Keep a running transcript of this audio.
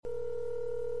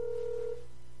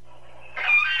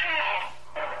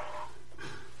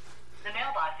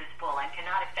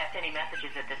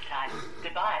messages at this time.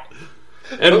 Goodbye.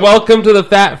 And welcome to the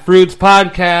Fat Fruits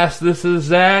Podcast. This is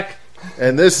Zach.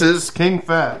 And this is King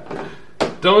Fat.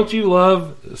 Don't you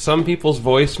love some people's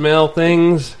voicemail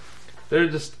things? They're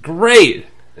just great.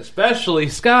 Especially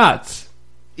Scott's.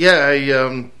 Yeah,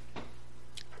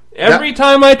 Every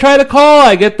time I try to call,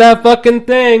 I get that fucking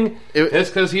thing. It's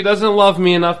because he doesn't love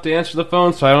me enough to answer the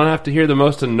phone, so I don't have to hear the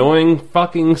most annoying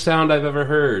fucking sound I've ever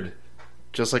heard.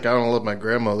 Just like I don't love my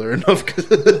grandmother enough.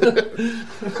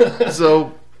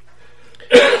 So...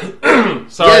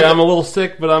 Sorry, I'm a little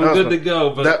sick, but I'm good to go.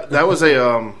 But that was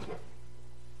a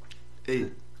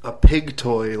pig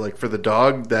toy, like, for the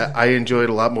dog that I enjoyed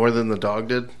a lot more than the dog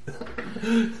did.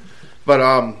 But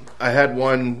I had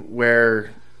one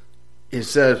where it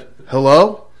said,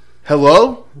 "Hello?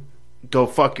 Hello? Go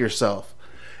fuck yourself."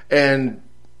 And,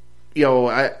 you know,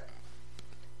 I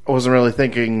wasn't really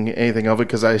thinking anything of it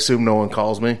because I assume no one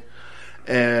calls me.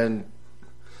 And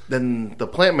then the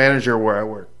plant manager where I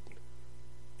work,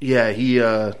 yeah, he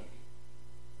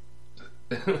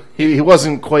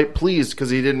wasn't quite pleased because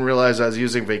he didn't realize I was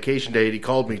using vacation day. He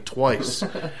called me twice.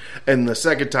 And the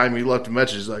second time he left a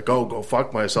message, he's like, "Oh, go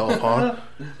fuck myself, huh?"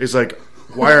 He's like,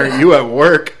 "Why aren't you at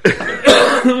work?"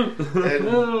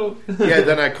 And, yeah,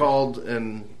 then I called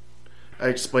and I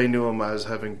explained to him I was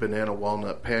having banana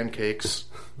walnut pancakes.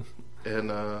 And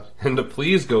to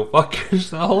please go fuck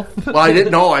yourself. Well, I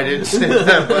didn't say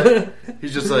that, but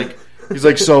he's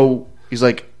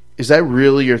like, "Is that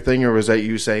really your thing, or was that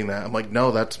you saying that?" I'm like,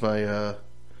 "No, that's my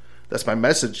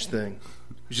message thing."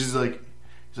 He's like,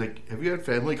 "Have you had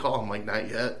family call?" I'm like, "Not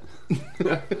yet."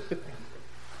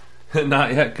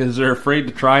 Not yet, because they're afraid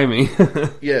to try me.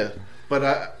 Yeah,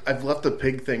 but I've left the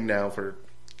pig thing now for,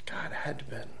 God, it had to have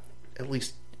been at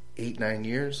least 8-9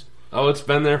 years. Oh, it's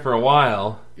been there for a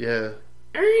while. Yeah.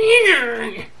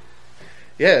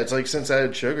 Yeah, it's like since I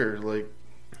had Sugar, like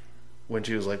when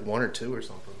she was like 1 or 2 or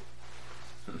something.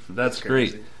 That's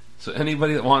great. So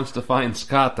anybody that wants to find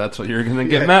Scott, that's what you're going to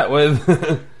get met with.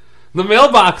 The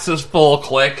mailbox is full,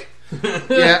 click.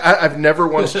 Yeah, I've never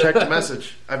once checked a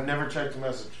message. I've never checked a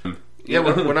message. Yeah,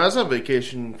 when I was on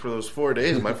vacation for those 4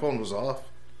 days, my phone was off.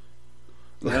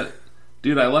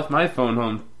 Dude, I left my phone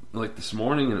home like this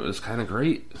morning, and it was kind of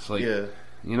great. It's like, yeah.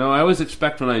 You know, I always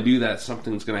expect when I do that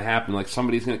something's going to happen, like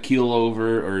somebody's going to keel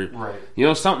over, or right. You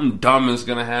know, something dumb is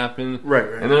going to happen, right.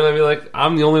 And then I'll be like,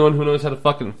 I'm the only one who knows how to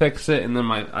fucking fix it, and then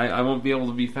I won't be able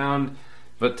to be found.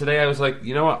 But today I was like,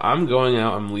 you know what? I'm going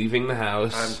out. I'm leaving the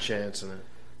house. I'm chancing it.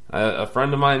 A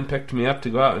friend of mine picked me up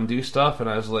to go out and do stuff, and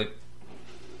I was like,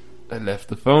 I left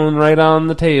the phone right on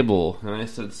the table, and I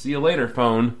said, "See you later,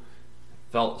 phone."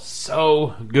 Felt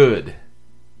so good.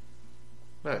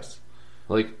 Nice.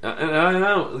 Like, and I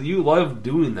know you love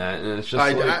doing that, and it's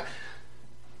just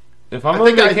if I'm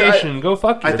on vacation, go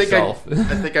fuck yourself.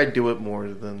 I think I do it more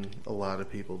than a lot of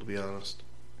people, to be honest.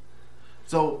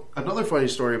 So, another funny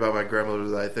story about my grandmother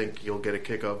that I think you'll get a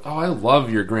kick of. Oh, I love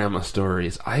your grandma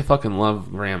stories. I fucking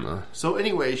love grandma. So,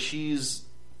 anyway, she's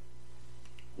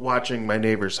watching my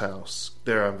neighbor's house.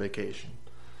 They're on vacation.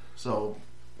 So,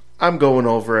 I'm going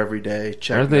over every day,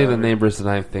 checking. Are they the neighbors that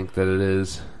I think that it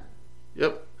is?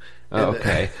 Yep. Oh,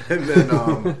 okay. And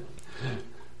then,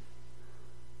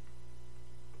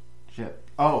 shit.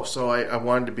 Oh, so I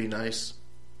wanted to be nice.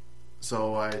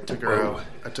 So I took her out.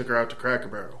 I took her out to Cracker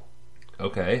Barrel.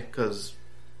 Okay. Because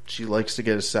she likes to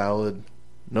get a salad,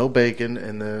 no bacon,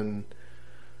 and then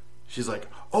she's like,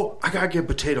 "Oh, I gotta get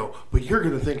potato, but you're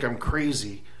gonna think I'm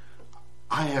crazy.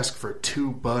 I asked for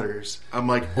 2 butters." I'm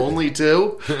like, "Only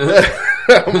 2?"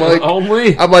 I'm like,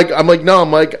 "Only?" I'm like, "No."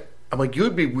 I'm like, "You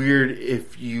would be weird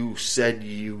if you said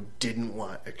you didn't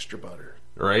want extra butter."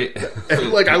 Right?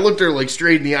 And like, I looked her like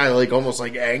straight in the eye, like almost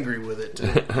like angry with it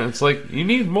too. It's like, you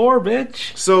need more,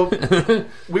 bitch. So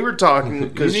we were talking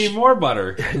because you need more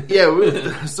butter.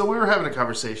 Yeah. So we were having a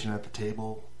conversation at the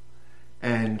table,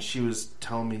 and she was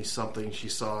telling me something she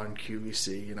saw on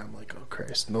QVC, and I'm like, "Oh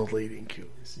Christ, no lady in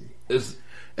QVC."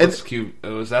 It's cute.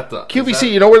 Is that the QVC?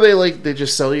 You know where they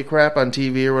just sell you crap on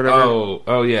TV or whatever?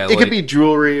 Oh yeah. It could be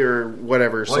jewelry or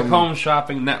whatever. Like Home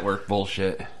Shopping Network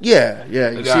bullshit. Yeah.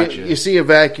 You see a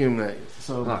vacuum that.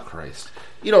 So, oh Christ.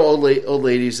 You know, old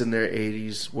ladies in their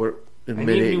 80s were in mid-80s.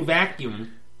 Need a new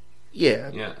vacuum.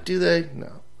 Yeah. Do they?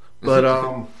 No.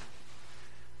 But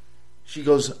she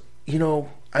goes, "You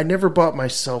know, I never bought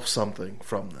myself something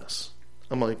from this."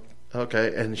 I'm like,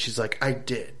 "Okay," and she's like, "I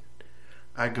did."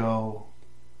 I go,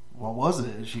 "What was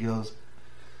it?" And she goes,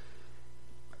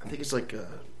 "I think it's like a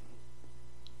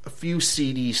few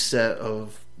CD set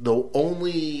of the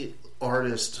only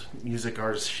music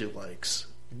artist she likes.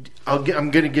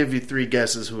 I'm going to give you 3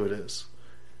 guesses who it is."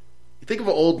 think of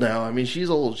old now. I mean, she's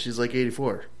old. She's like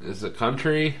 84. Is it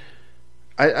country?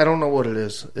 I don't know what it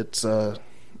is. It's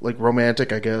like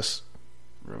romantic, I guess.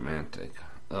 Romantic.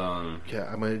 Yeah,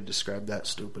 I might have described that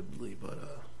stupidly, but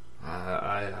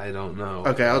I don't know.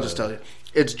 okay, I'll just tell you.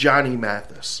 It's Johnny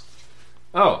Mathis.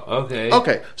 Oh, okay.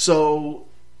 Okay, so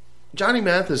Johnny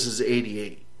Mathis is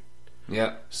 88.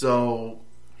 Yeah. So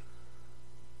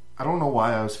I don't know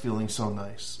why I was feeling so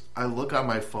nice. I look on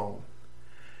my phone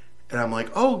and I'm like,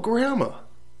 "Oh, Grandma,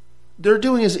 they're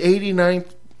doing his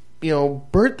 89th,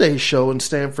 birthday show in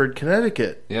Stamford,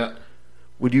 Connecticut. Yeah.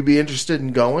 Would you be interested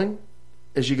in going?"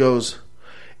 And she goes,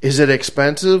 "Is it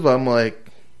expensive?" I'm like,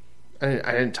 I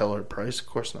didn't tell her the price, of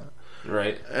course not.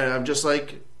 Right. And I'm just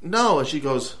like, "No." And she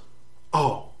goes,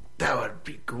 "Oh, that would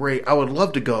be great. I would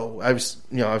love to go. I've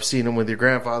seen him with your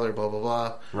grandfather, blah, blah,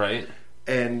 blah." Right.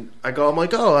 And I'm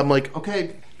like,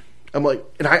 okay. I'm like,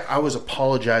 and I was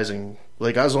apologizing.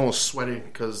 Like, I was almost sweating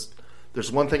because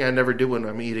there's one thing I never do when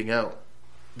I'm eating out.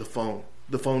 The phone.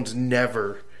 The phone's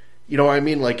never, you know what I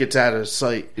mean? Like, it's out of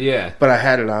sight. Yeah. But I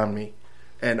had it on me.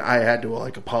 And I had to,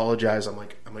 like, apologize. I'm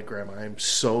like, Grandma, I'm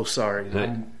so sorry.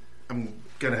 Right. I'm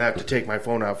going to have to take my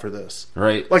phone out for this.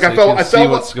 Right. Like, so I felt see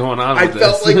what's going on with I this.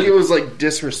 felt like it was, like,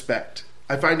 disrespect.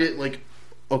 I find it, like,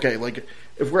 okay, like,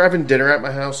 if we're having dinner at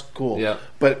my house, cool. Yeah.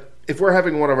 But if we're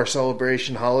having one of our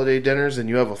celebration holiday dinners and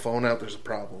you have a phone out, there's a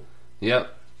problem.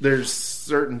 Yep. There's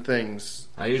certain things.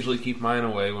 I usually keep mine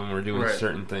away when we're doing Right.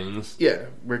 certain things. Yeah,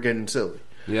 we're getting silly.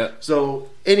 Yep. So,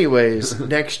 anyways,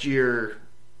 next year,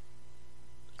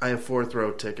 I have 4th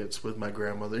row tickets with my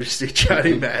grandmother to see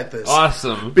Johnny Mathis.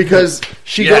 Awesome. Because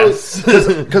she Yes.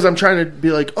 goes, because I'm trying to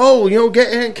be like, oh,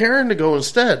 get Aunt Karen to go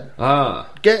instead.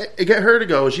 Get her to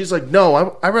go. She's like,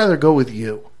 no, I'd rather go with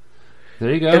you.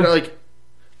 There you go. And like,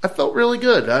 I felt really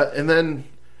good. And then,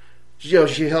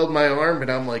 she held my arm,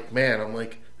 and I'm like, man,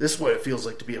 this is what it feels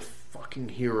like to be a fucking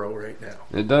hero right now.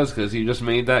 It does, because you just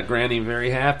made that granny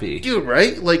very happy. Dude,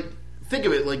 right? Like, think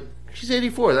of it, like, she's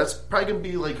 84. That's probably going to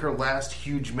be, like, her last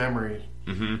huge memory.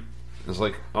 Mm-hmm. It's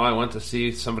like, oh, I went to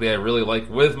see somebody I really like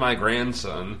with my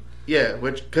grandson. Yeah,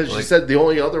 because she said the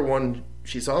only other one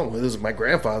she saw him with is my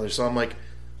grandfather. So I'm like,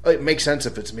 oh, it makes sense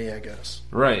if it's me, I guess.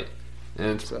 Right.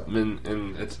 And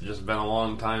it's just been a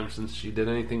long time since she did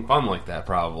anything fun like that,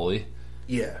 probably.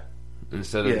 Yeah.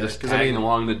 Instead of just tagging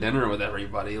along to dinner with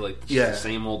everybody, like the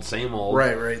same old.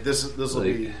 Right. This will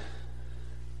be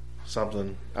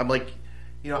something. I'm like,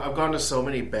 I've gone to so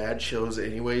many bad shows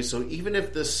anyway, so even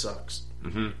if this sucks,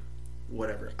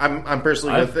 whatever. I'm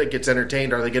personally going to think it's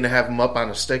entertained. Are they going to have him up on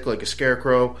a stick like a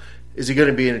scarecrow? Is he going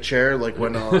to be in a chair like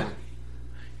when, when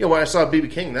I saw B.B.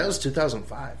 King? That was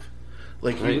 2005.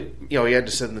 Like, right. he had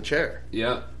to sit in the chair.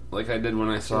 Yeah, like I did when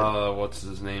I saw, what's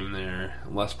his name there?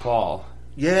 Les Paul.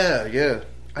 Yeah.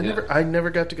 I never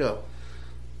got to go.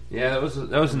 Yeah, that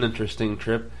was an interesting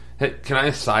trip. Hey, can I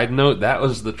side note? That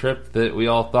was the trip that we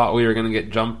all thought we were going to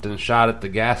get jumped and shot at the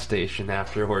gas station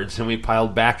afterwards, and we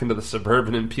piled back into the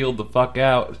Suburban and peeled the fuck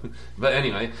out. But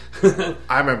anyway.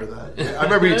 I remember that. I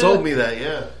remember you told me that,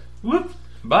 yeah. Whoop.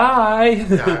 Bye.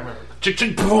 Yeah, I remember. Chick,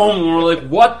 chick, boom. And we're like,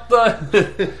 what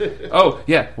the? Oh,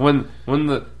 yeah. When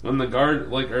the guard,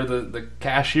 like, or the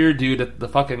cashier dude at the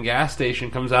fucking gas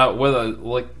station comes out with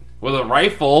a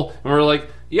rifle, and we're like,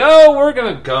 yo, we're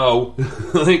going to go.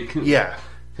 Like, yeah.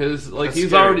 Because like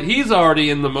That's he's already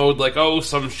in the mode like, oh,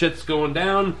 some shit's going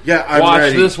down. Yeah, I'm watch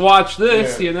ready. watch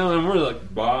this, Yeah. and we're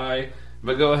like, bye.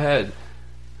 But go ahead.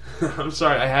 I'm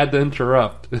sorry, I had to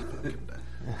interrupt.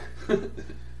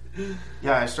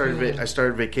 Yeah, I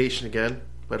started vacation again,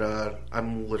 but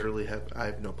I'm literally I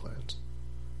have no plans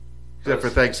except for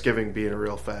Thanksgiving being a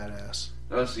real fat ass.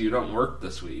 Oh, so you don't work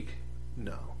this week?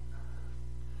 No.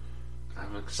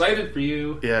 I'm excited for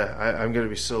you. Yeah, I'm gonna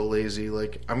be so lazy.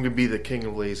 Like, I'm gonna be the king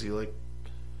of lazy. Like,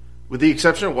 with the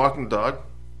exception of walking the dog,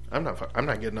 I'm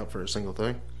not getting up for a single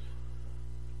thing.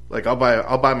 Like, I'll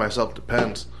buy myself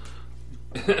Depends.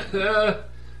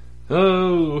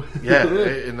 Oh. Yeah,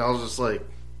 and I'll just like,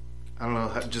 I don't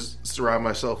know, just surround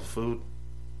myself with food.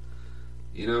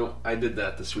 I did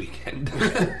that this weekend.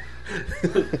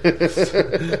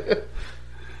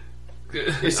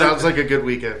 It sounds like a good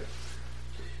weekend.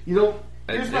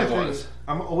 Here's my It thing. was.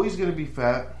 I'm always going to be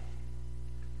fat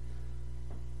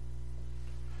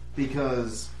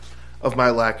because of my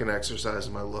lack in exercise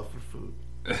and my love for food.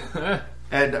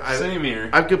 And Same here.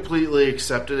 I've completely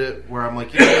accepted it where I'm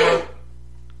like, you know what?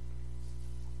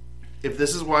 If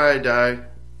this is why I die,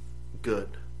 good.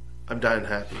 I'm dying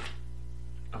happy.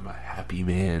 I'm a happy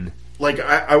man. Like,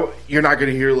 you're not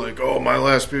going to hear like, oh, my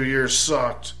last few years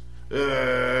sucked.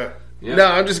 No,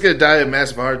 I'm just going to die of a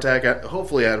massive heart attack,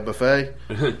 hopefully at a buffet.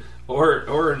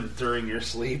 Or during your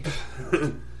sleep.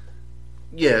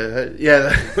 Yeah.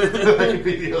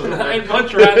 I'd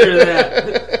much rather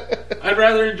that. I'd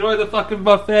rather enjoy the fucking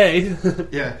buffet.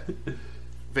 Yeah.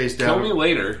 Face Kill down. me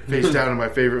later. Face down on my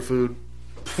favorite food.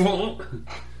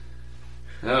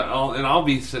 I'll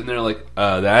be sitting there like,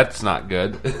 that's not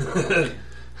good.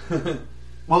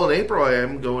 Well, in April I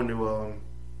am going to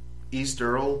East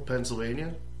Earl,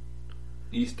 Pennsylvania.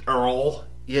 East Earl?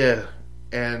 Yeah.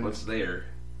 And What's there?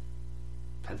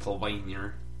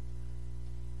 Pennsylvania.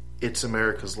 it's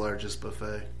America's largest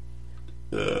buffet.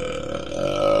 That's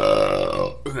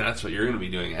what you're going to be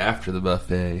doing after the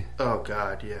buffet. Oh,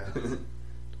 God, yeah.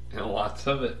 And lots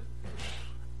of it.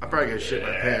 I'm probably going to shit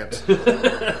my pants.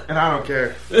 And I don't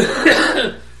care.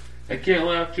 I can't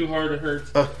laugh too hard, it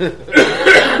hurts. Oh.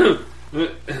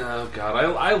 Oh, God.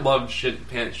 I love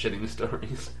pants shitting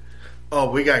stories. Oh,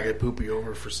 we got to get Poopy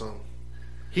over for some.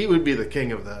 He would be the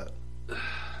king of that.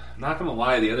 Not going to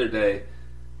lie, the other day,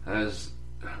 I was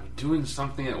doing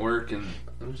something at work, and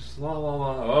I was just, la, la,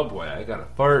 la. Oh, boy, I got a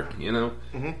fart, you know?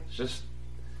 Mm-hmm. It's just...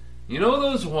 You know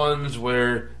those ones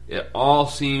where it all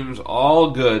seems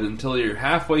all good until you're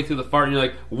halfway through the fart and you're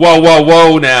like, whoa, whoa,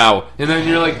 whoa now. And then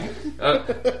you're like,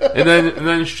 and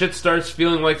then shit starts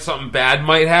feeling like something bad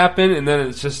might happen, and then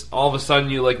it's just all of a sudden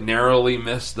you like narrowly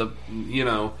miss the, you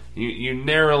know, you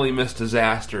narrowly miss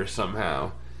disaster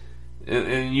somehow.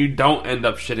 And you don't end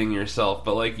up shitting yourself,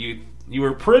 but like you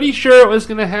were pretty sure it was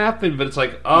going to happen, but it's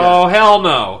like, oh, hell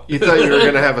no. You thought you were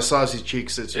going to have a saucy cheek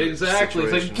situation. Exactly.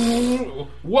 It's like,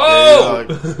 whoa! Yeah,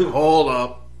 like, hold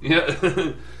up.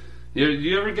 Yeah.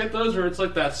 you ever get those where it's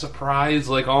like that surprise,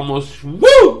 like almost,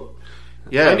 woo!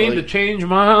 Yeah, I need to change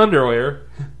my underwear.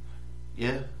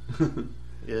 Yeah.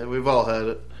 Yeah, we've all had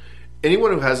it.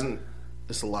 Anyone who hasn't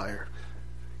is a liar.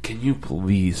 Can you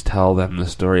please tell them the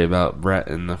story about Brett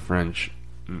and the French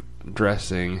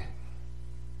dressing?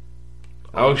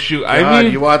 Oh shoot! God, I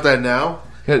mean, you want that now?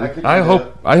 I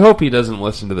hope he doesn't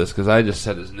listen to this because I just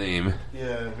said his name.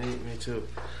 Yeah, me too.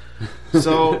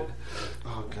 So,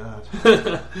 oh God.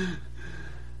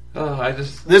 I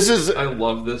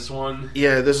love this one.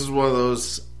 Yeah, this is one of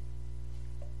those.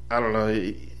 I don't know.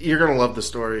 You're gonna love the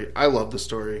story. I love the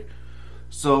story.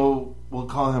 So we'll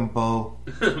call him Bo.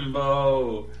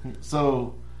 Bo.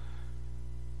 So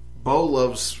Bo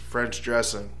loves French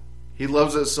dressing. He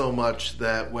loves it so much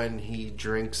that when he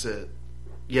drinks it,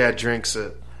 he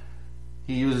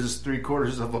uses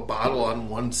 3/4 of a bottle on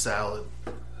one salad.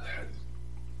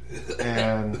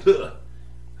 And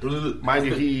mind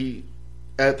you,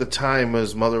 at the time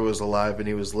his mother was alive and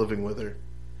he was living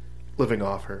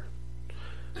off her.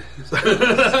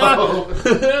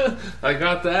 I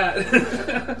got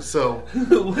that. So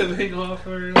living off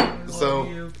her.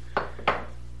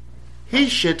 He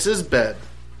shits his bed.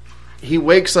 He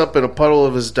wakes up in a puddle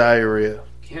of his diarrhea.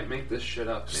 Can't make this shit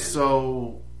up, man.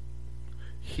 So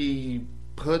he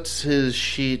puts his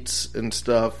sheets and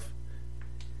stuff.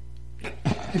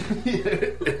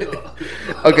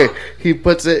 Okay, he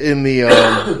puts it in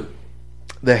the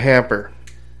hamper.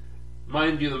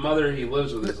 Mind you, the mother he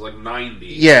lives with is like 90.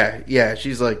 Yeah,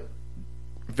 she's like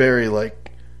very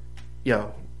like, you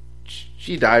know,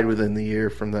 she died within the year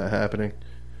from that happening.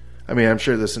 I mean, I'm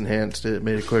sure this enhanced it,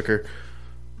 made it quicker.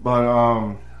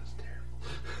 But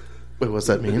wait, what's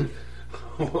that mean?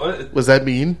 What? Was that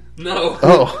mean? No.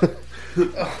 Oh.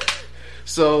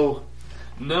 So.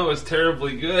 No, it's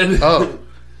terribly good. Oh.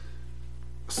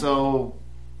 So.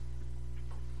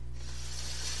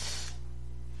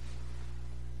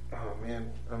 Oh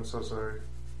man, I'm so sorry.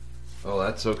 Oh,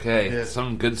 that's okay. Yeah.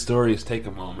 Some good stories take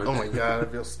a moment. Oh my God, I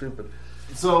feel stupid.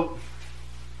 So.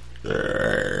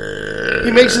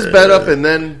 He makes his bed up and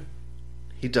then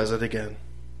he does it again.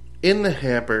 In the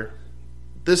hamper.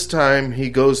 This time he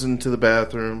goes into the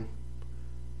bathroom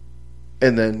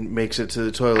and then makes it to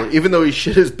the toilet. Even though he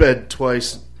shit his bed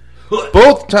twice.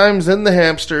 Both times in the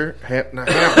hamper.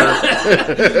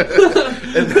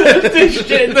 They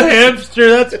shit in the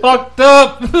hamster. That's fucked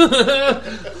up.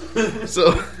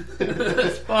 So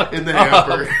That's fucked in the up.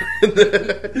 hamper.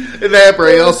 In the hamper,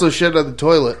 he also shit on the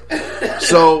toilet.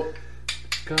 So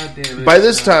God damn it. by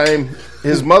this time,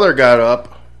 his mother got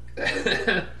up.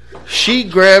 She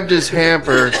grabbed his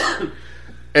hamper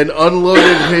and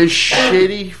unloaded his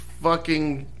shitty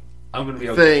fucking I'm gonna be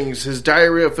okay. things, his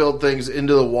diarrhea-filled things,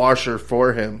 into the washer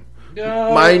for him.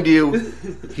 No. Mind you,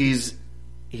 he's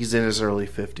in his early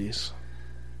 50s.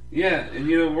 Yeah, and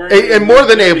you know we're And more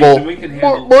than able, we can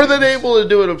handle more than able to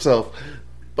do it himself.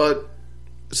 But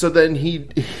so then he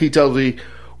tells me,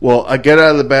 "Well, I get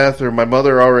out of the bathroom. My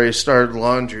mother already started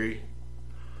laundry.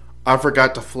 I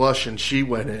forgot to flush and she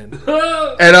went in.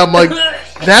 And I'm like,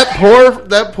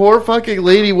 that poor fucking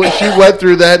lady, what she went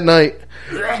through that night.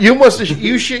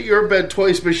 You shit your bed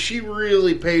twice, but she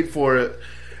really paid for it.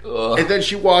 Ugh. And then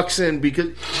she walks in because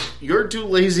you're too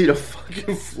lazy to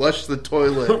fucking flush the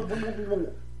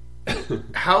toilet.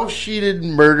 How she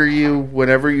didn't murder you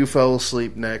whenever you fell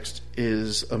asleep next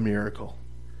is a miracle.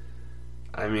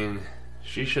 I mean,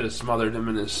 she should have smothered him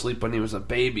in his sleep when he was a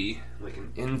baby, like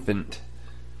an infant.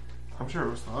 I'm sure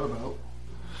it was thought about.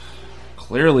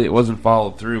 Clearly it wasn't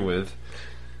followed through with.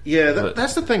 Yeah,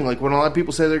 that's the thing. Like, when a lot of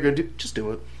people say they're going to do, just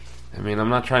do it. I mean, I'm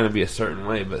not trying to be a certain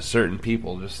way, but certain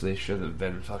people they should have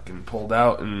been fucking pulled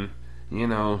out and,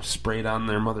 sprayed on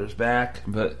their mother's back.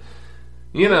 But,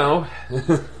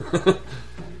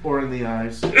 Or in the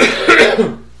eyes.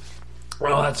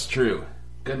 Well, that's true.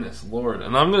 Goodness Lord.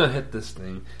 And I'm going to hit this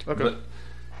thing. Okay. But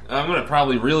I'm going to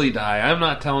probably really die. I'm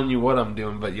not telling you what I'm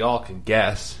doing, but y'all can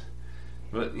guess.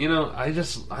 But,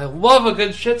 I love a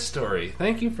good shit story.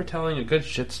 Thank you for telling a good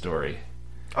shit story.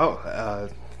 Oh,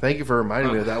 thank you for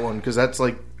reminding me of that one, because that's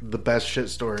like the best shit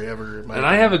story ever. And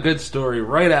I have a good story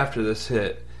right after this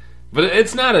hit. But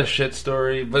it's not a shit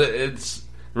story, but it's...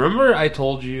 Remember I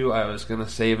told you I was going to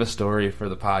save a story for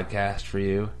the podcast for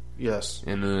you? Yes.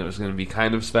 And then it was going to be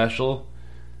kind of special?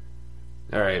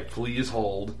 Alright, please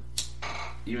hold.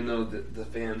 Even though the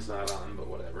fan's not on, but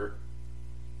whatever.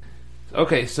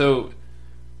 Okay, so...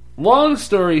 Long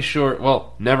story short...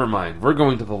 Well, never mind. We're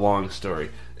going to the long story.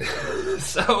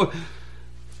 So...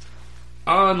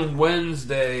 On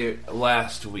Wednesday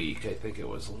last week, I think it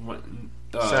was...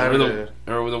 Saturday.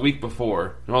 Or the week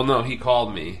before. Well, no, he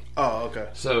called me. Oh, okay.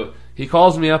 So, he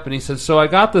calls me up and he says, so I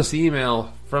got this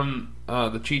email from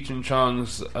the Cheech and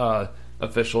Chong's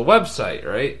official website,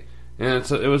 right? And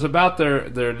it was about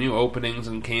their new openings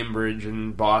in Cambridge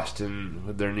and Boston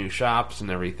with their new shops and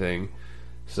everything.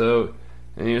 So,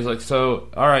 and he was like, so,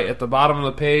 alright, at the bottom of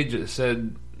the page it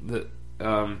said that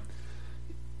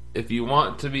if you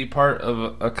want to be part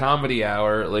of a comedy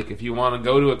hour, like if you want to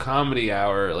go to a comedy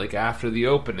hour, like after the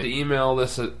opening, email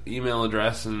this email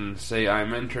address and say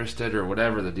I'm interested or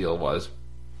whatever the deal was,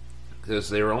 because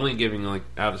they were only giving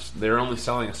they were only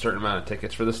selling a certain amount of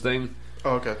tickets for this thing.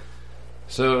 Oh, okay.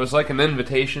 So it was like an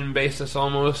invitation basis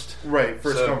almost. Right,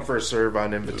 first come first serve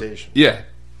on invitation. Yeah.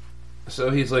 So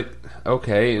he's like,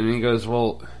 okay, and he goes,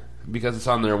 well, because it's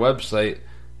on their website,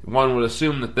 one would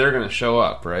assume that they're going to show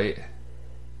up, right?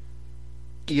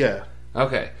 Yeah.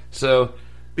 Okay, so...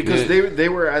 Because they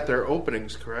were at their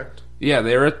openings, correct? Yeah,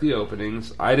 they were at the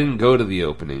openings. I didn't go to the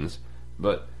openings.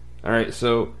 But, alright,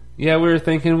 so... Yeah, we were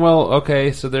thinking, well,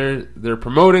 okay, so they're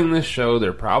promoting this show.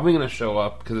 They're probably going to show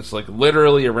up because it's like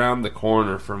literally around the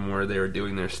corner from where they were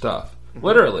doing their stuff. Mm-hmm.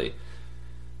 Literally.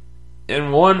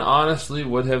 And one honestly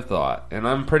would have thought, and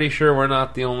I'm pretty sure we're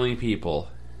not the only people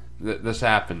that this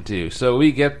happened to. So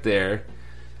we get there.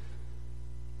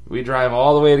 We drive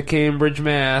all the way to Cambridge,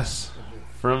 Mass.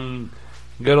 From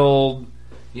good old,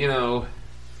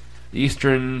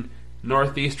 northeastern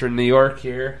New York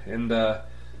here. And,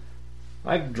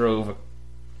 I drove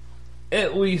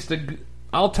at least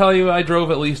I'll tell you, I drove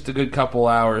at least a good couple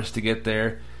hours to get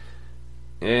there.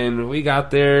 And we got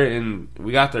there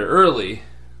early,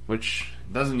 which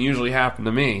doesn't usually happen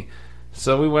to me.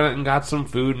 So we went and got some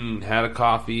food and had a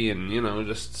coffee and,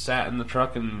 just sat in the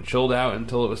truck and chilled out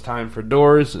until it was time for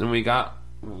doors. And we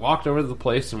walked over to the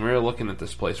place and we were looking at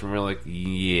this place and we were like,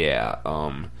 yeah,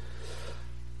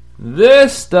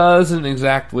 this doesn't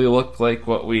exactly look like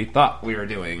what we thought we were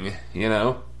doing,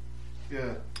 Yeah.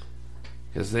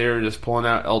 Because they were just pulling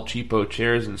out El Cheapo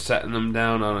chairs and setting them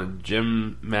down on a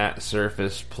gym mat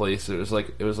surface place. It was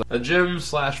like a gym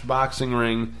 / boxing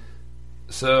ring.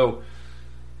 So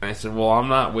I said, well, I'm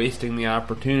not wasting the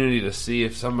opportunity to see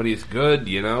if somebody's good,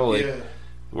 Yeah.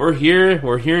 We're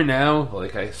here now.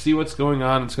 Like, I see what's going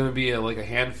on. It's going to be a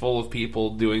handful of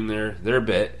people doing their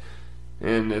bit.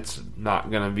 And it's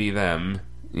not gonna be them,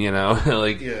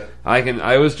 Yeah.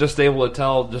 I was just able to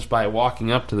tell just by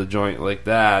walking up to the joint like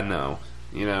that. No,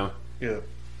 Yeah.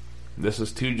 This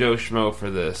is too Joe Schmo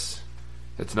for this.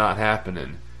 It's not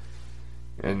happening.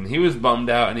 And he was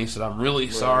bummed out, and he said, "I'm really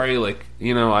sorry.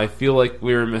 I feel like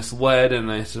we were misled."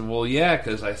 And I said, "Well, yeah,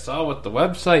 because I saw what the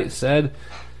website said,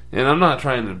 and I'm not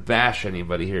trying to bash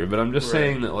anybody here, but I'm just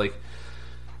saying that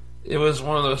it was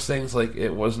one of those things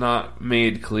it was not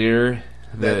made clear."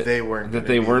 That they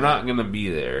were not going to be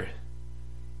there.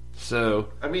 So,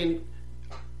 I mean,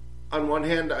 on one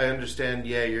hand, I understand.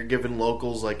 Yeah, you're giving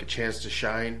locals a chance to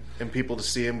shine and people to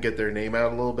see them get their name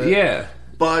out a little bit. Yeah,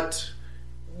 but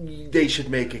they should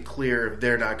make it clear if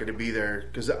they're not going to be there,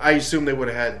 because I assume they would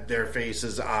have had their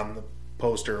faces on the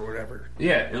poster or whatever.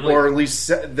 Yeah, and like, Or at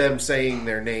least them saying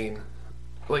their name.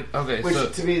 like okay, Which, so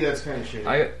to me, that's kind of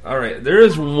shitty. all right, there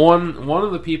is one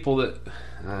of the people that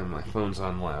my phone's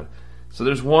on loud. So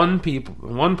there's one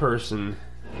person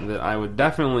that I would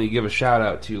definitely give a shout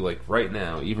out to, like right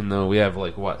now, even though we have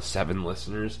like 7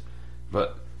 listeners,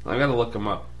 but I got to look him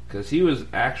up because he was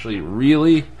actually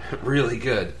really, really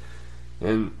good.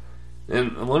 And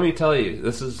let me tell you,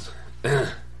 this is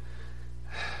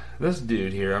this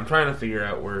dude here. I'm trying to figure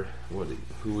out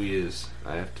who he is.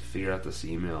 I have to figure out this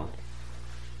email.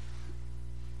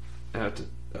 I have to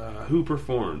who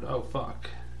performed. Oh fuck!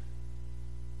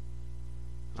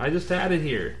 I just had it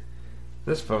here.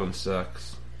 This phone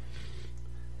sucks,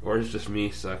 or it's just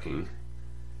me sucking.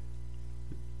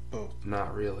 Oh,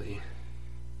 not really.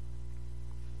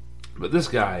 But this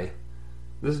guy,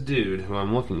 this dude who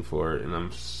I'm looking for, and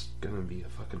I'm gonna be a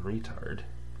fucking retard.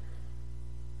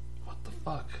 What the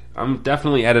fuck? I'm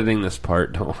definitely editing this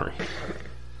part, don't worry.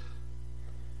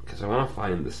 Because I want to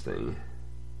find this thing.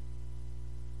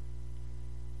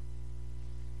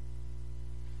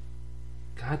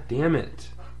 God damn it.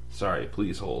 Sorry,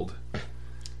 please hold.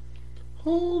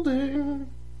 holding.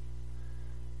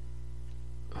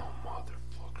 Oh,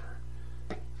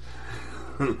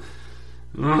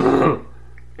 motherfucker.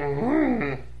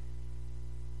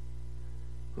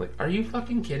 Like, are you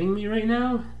fucking kidding me right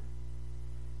now?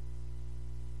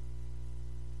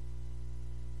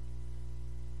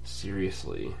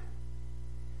 Seriously.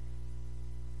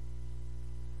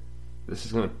 This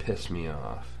is gonna piss me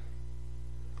off.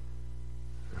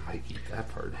 I might keep that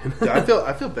part in. I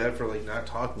feel bad for like not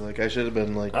talking. Like I should have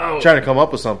been like Oh. trying to come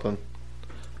up with something.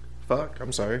 Fuck,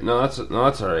 I'm sorry. No, that's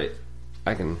all right.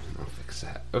 I'll fix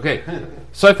that. Okay,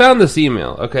 so I found this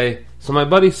email. Okay, so my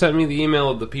buddy sent me the email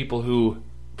of the people who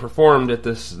performed at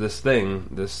this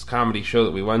comedy show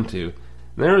that we went to.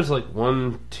 And there was like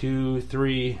 1, 2,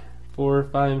 3, 4,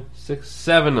 5, 6,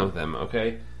 7 of them.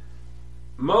 Okay,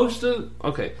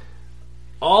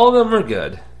 all of them were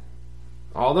good.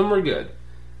 All of them were good.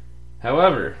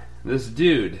 However, this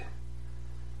dude,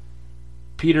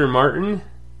 Peter Martin,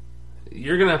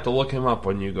 you're gonna have to look him up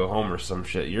when you go home or some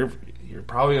shit. You're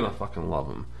probably gonna fucking love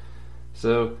him.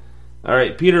 So, all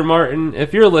right, Peter Martin,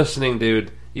 if you're listening,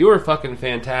 dude, you were fucking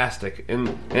fantastic.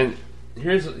 And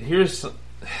here's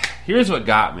what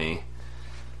got me.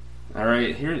 All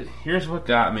right, here's what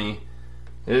got me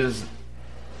is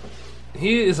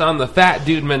he is on the fat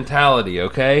dude mentality,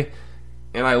 okay?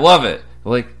 And I love it,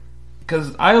 like,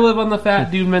 because I live on the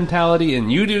fat dude mentality,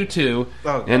 and you do too.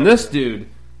 Oh, God, and this yeah. dude,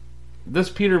 this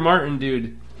Peter Martin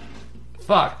dude,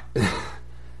 fuck.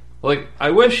 Like, I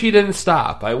wish he didn't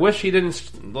stop. I wish he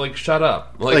didn't, like, shut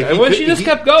up. Like I wish he just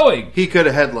kept going. He could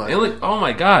have headlined. And, like, oh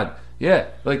my god. Yeah.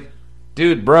 Like,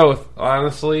 dude, bro,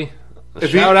 honestly, If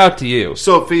shout out to you.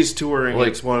 So if he's touring, Like-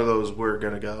 it's one of those we're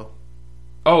gonna go.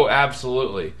 Oh,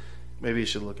 absolutely. Maybe you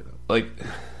should look it up. Like,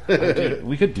 dude,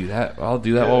 we could do that. I'll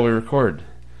do that while we record.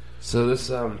 So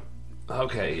this,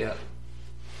 okay, yeah.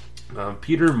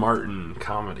 Peter Martin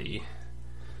comedy.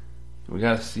 We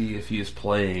gotta see if he is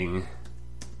playing.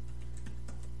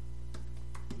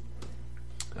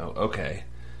 Oh, okay.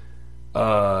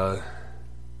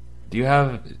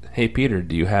 Hey Peter,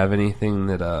 do you have anything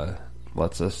that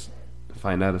lets us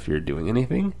find out if you're doing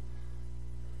anything?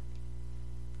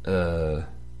 Well,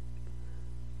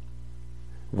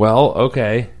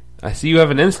 okay. I see you have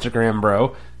an Instagram,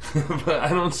 bro. But I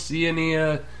don't see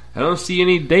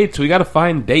any dates. We gotta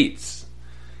find dates.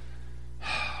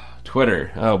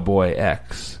 Twitter. Oh boy,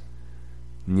 X.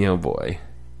 Yo boy.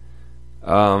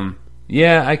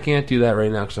 Yeah, I can't do that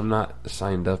right now because I'm not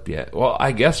signed up yet. Well,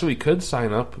 I guess we could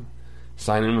sign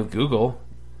in with Google.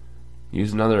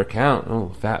 Use another account. Oh,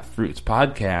 Fat Fruits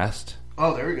Podcast.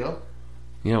 Oh, there we go.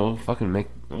 You know, we'll fucking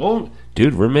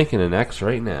dude, we're making an X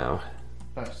right now.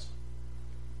 Nice.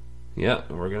 Yeah,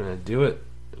 we're gonna do it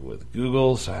with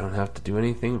Google, so I don't have to do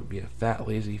anything. Be a fat,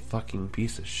 lazy fucking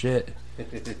piece of shit.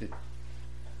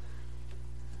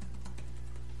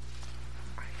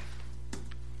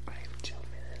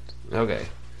 Okay.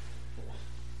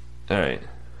 Alright.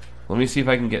 Let me see if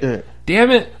I can get...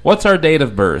 Damn it! What's our date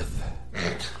of birth?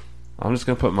 I'm just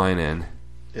gonna put mine in.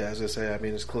 Yeah, as I say, I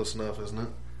mean, it's close enough, isn't it?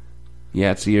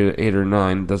 Yeah, it's either 8 or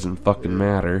 9. Doesn't fucking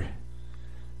matter.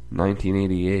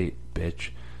 1988, bitch.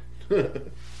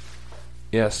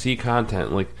 Yeah, see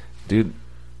content. Like, dude...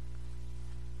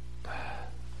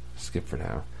 Skip for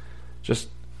now. Just...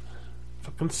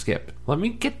 fucking skip. Let me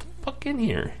get the fuck in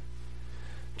here.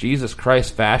 Jesus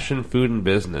Christ, fashion, food, and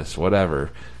business.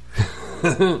 Whatever.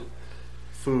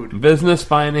 Food. Business,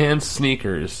 finance,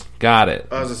 sneakers. Got it.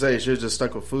 I was gonna say, you should have just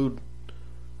stuck with food.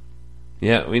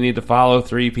 Yeah, we need to follow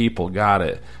 3 people. Got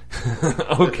it.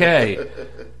 Okay.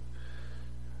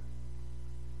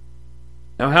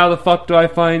 Now how the fuck do I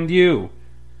find you?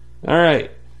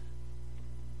 Alright.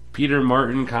 Peter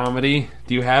Martin Comedy.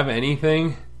 Do you have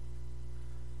anything?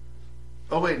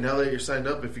 Oh, wait, now that you're signed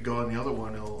up, if you go on the other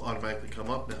one, it'll automatically come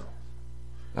up now.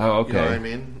 Oh, okay. You know what I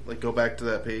mean? Like, go back to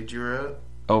that page you were at.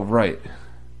 Oh, right.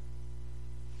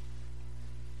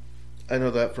 I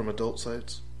know that from adult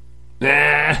sites.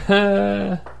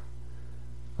 I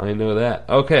know that.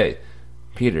 Okay.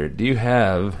 Peter, do you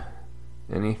have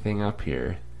anything up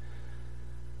here?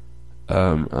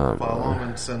 Follow him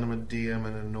and send him a DM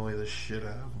and annoy the shit out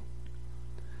of him.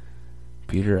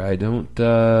 Peter, I don't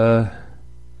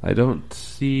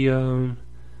see, oh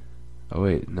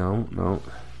wait, no.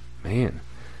 Man.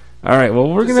 Alright, well,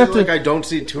 we're Just gonna have say, to... like, I don't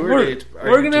see tour dates.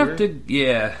 We're gonna have to,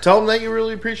 yeah. Tell him that you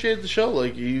really appreciate the show.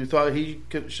 Like, you thought he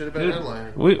should have been a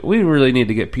headliner. We really need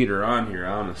to get Peter on here,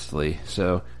 honestly.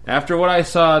 So, after what I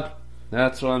saw,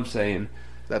 that's what I'm saying.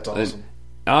 That's awesome.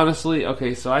 Honestly,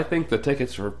 okay, so I think the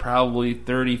tickets were probably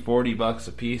 $30-$40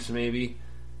 a piece, maybe.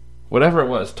 Whatever it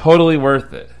was, totally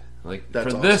worth it. Like, That's for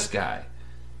awesome. this guy.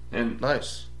 And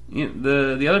Nice. you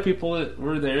know, the other people that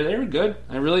were there, they were good.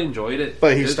 I really enjoyed it.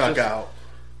 But he It's stuck just- out.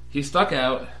 He stuck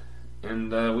out,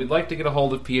 and we'd like to get a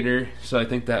hold of Peter, so I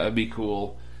think that would be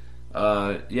cool.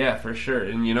 Yeah, for sure.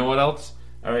 And you know what else?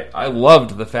 All right, I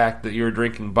loved the fact that you were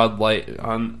drinking Bud Light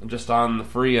on the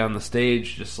free on the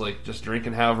stage, just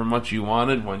drinking however much you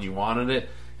wanted when you wanted it,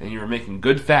 and you were making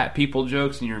good fat people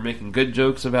jokes, and you were making good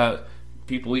jokes about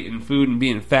people eating food and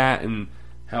being fat and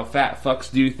how fat fucks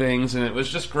do things, and it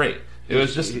was just great. It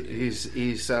was just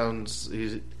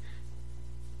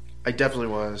I definitely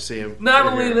want to see him. not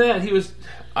only that,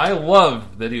 I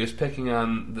love that he was picking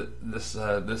on this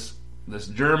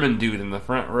German dude in the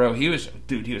front row. He was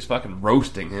fucking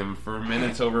roasting him for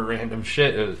minutes over random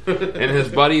shit. And his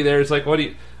buddy there is like,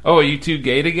 are you two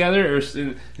gay together? Or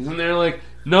isn't there like,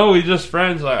 no, we just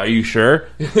friends. Like, are you sure?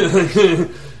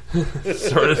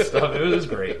 Sort of stuff. It was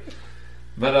great.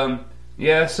 But,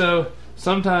 yeah, so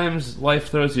sometimes life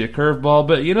throws you a curveball,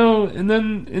 but and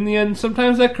then in the end,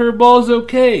 sometimes that curveball is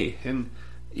okay. And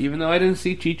even though I didn't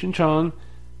see Cheech and Chong,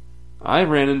 I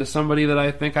ran into somebody that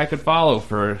I think I could follow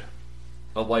for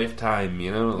a lifetime,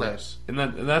 Nice. And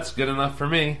that's good enough for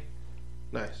me.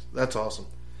 Nice. That's awesome.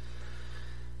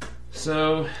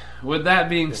 So, with that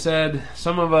being said,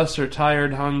 some of us are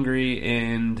tired, hungry,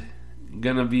 and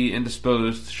gonna be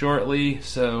indisposed shortly,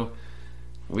 so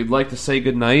we'd like to say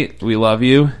goodnight. We love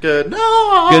you. Good night.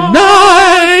 Good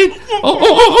night!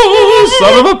 Oh,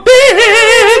 son of a bitch!